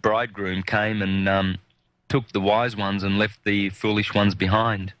meantime, the bridegroom came and took the wise ones and left the foolish ones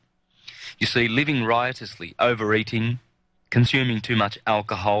behind. You see, living riotously, overeating, consuming too much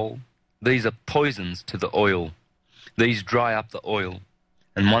alcohol, these are poisons to the oil. These dry up the oil.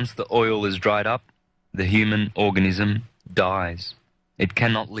 And once the oil is dried up, the human organism dies. It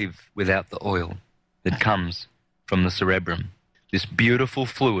cannot live without the oil that comes from the cerebrum. This beautiful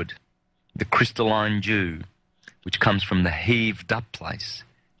fluid, the crystalline dew, which comes from the heaved up place,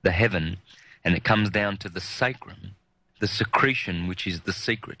 the heaven, and it comes down to the sacrum, the secretion, which is the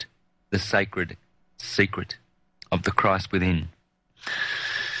secret, the sacred secret of the Christ within.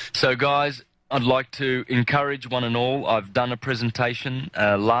 So guys, I'd like to encourage one and all. I've done a presentation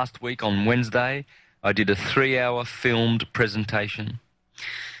last week on Wednesday. I did a 3-hour filmed presentation.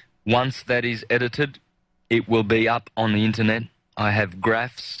 Once that is edited, it will be up on the internet. I have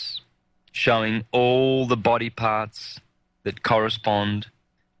graphs showing all the body parts that correspond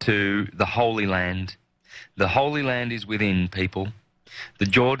to the Holy Land. The Holy Land is within, people. The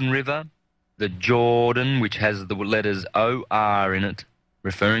Jordan River, the Jordan, which has the letters O-R in it,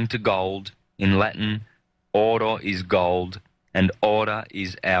 referring to gold. In Latin, ordo is gold, and order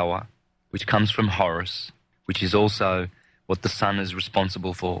is hour, which comes from Horus, which is also what the sun is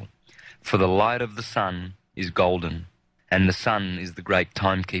responsible for. For the light of the sun is golden, and the sun is the great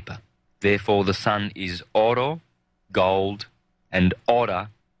timekeeper. Therefore the sun is ordo, gold, and order,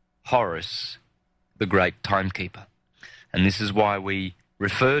 Horus, the great timekeeper. And this is why we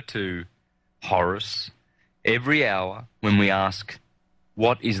refer to Horus every hour when we ask,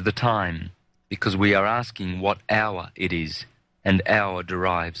 what is the time? Because we are asking what hour it is, and hour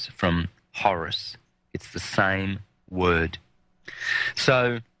derives from Horus. It's the same word.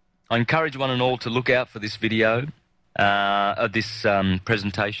 So I encourage one and all to look out for this video, this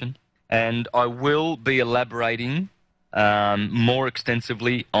presentation, and I will be elaborating more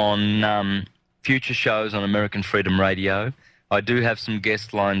extensively on future shows on American Freedom Radio. I do have some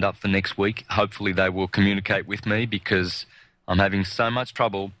guests lined up for next week. Hopefully they will communicate with me, because I'm having so much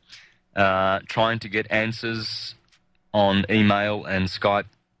trouble trying to get answers on email and Skype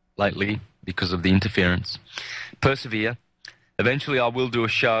lately because of the interference. Persevere. Eventually I will do a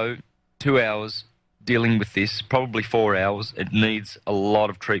show, 2 hours, dealing with this, probably 4 hours. It needs a lot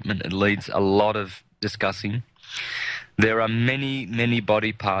of treatment. It needs a lot of discussing. There are many, many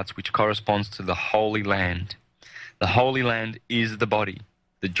body parts which corresponds to the Holy Land. The Holy Land is the body.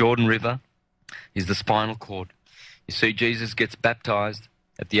 The Jordan River is the spinal cord. You see, Jesus gets baptized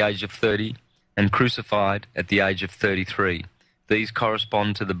at the age of 30 and crucified at the age of 33. These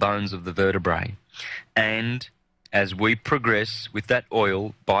correspond to the bones of the vertebrae. And as we progress with that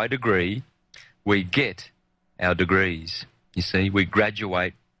oil by degree, we get our degrees. You see, we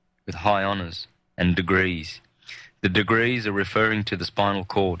graduate with high honors and degrees. The degrees are referring to the spinal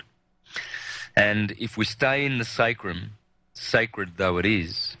cord. And if we stay in the sacrum, sacred though it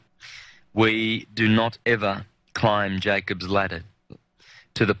is, we do not ever climb Jacob's ladder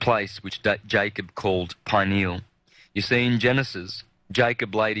to the place which Jacob called Peniel. You see, in Genesis,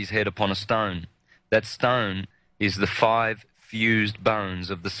 Jacob laid his head upon a stone. That stone is the 5 fused bones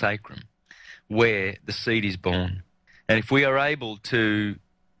of the sacrum, where the seed is born. And if we are able to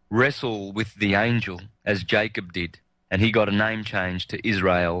wrestle with the angel, as Jacob did, and he got a name change to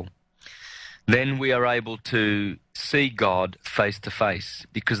Israel, then we are able to see God face to face,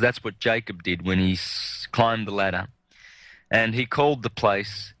 because that's what Jacob did when he climbed the ladder. And he called the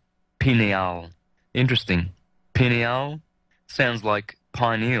place Peniel. Interesting. Peniel sounds like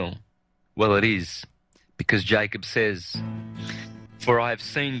pineal. Well, it is, because Jacob says, "For I have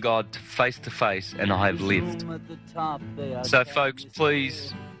seen God face to face, and I have lived." So, folks,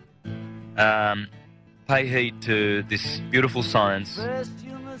 please pay heed to this beautiful science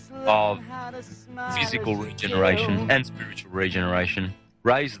of physical regeneration and spiritual regeneration.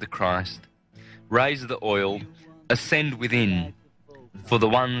 Raise the Christ, raise the oil, ascend within, for the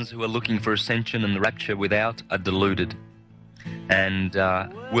ones who are looking for ascension and the rapture without are deluded and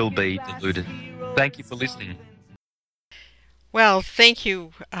will be deluded. Thank you for listening. Well, thank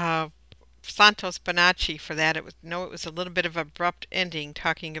you, Santos Bonacci, for that. It was a little bit of an abrupt ending,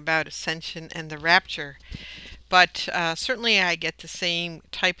 talking about ascension and the rapture. But certainly I get the same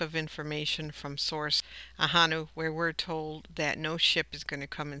type of information from Source Ahanu, where we're told that no ship is going to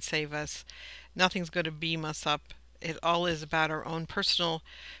come and save us. Nothing's going to beam us up. It all is about our own personal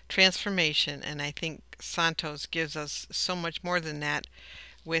transformation. And I think Santos gives us so much more than that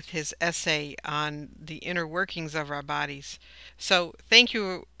with his essay on the inner workings of our bodies. So thank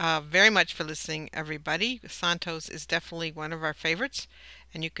you very much for listening, everybody. Santos is definitely one of our favorites,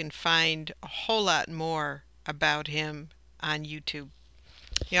 and you can find a whole lot more about him on YouTube.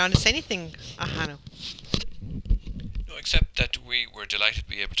 You want to say anything, Ahanu? No, except that we were delighted to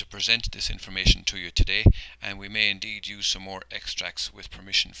be able to present this information to you today, and we may indeed use some more extracts with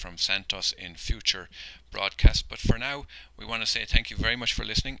permission from Santos in future broadcasts. But for now, we want to say thank you very much for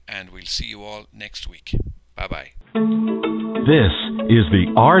listening, and we'll see you all next week. Bye-bye. This is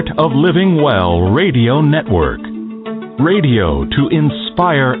the Art of Living Well Radio Network. Radio to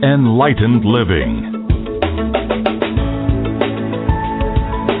inspire enlightened living.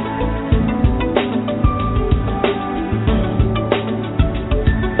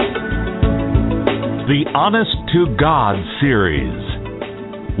 The Honest to God series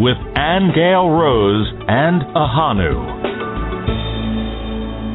with Ann Gale Rose and Ahanu.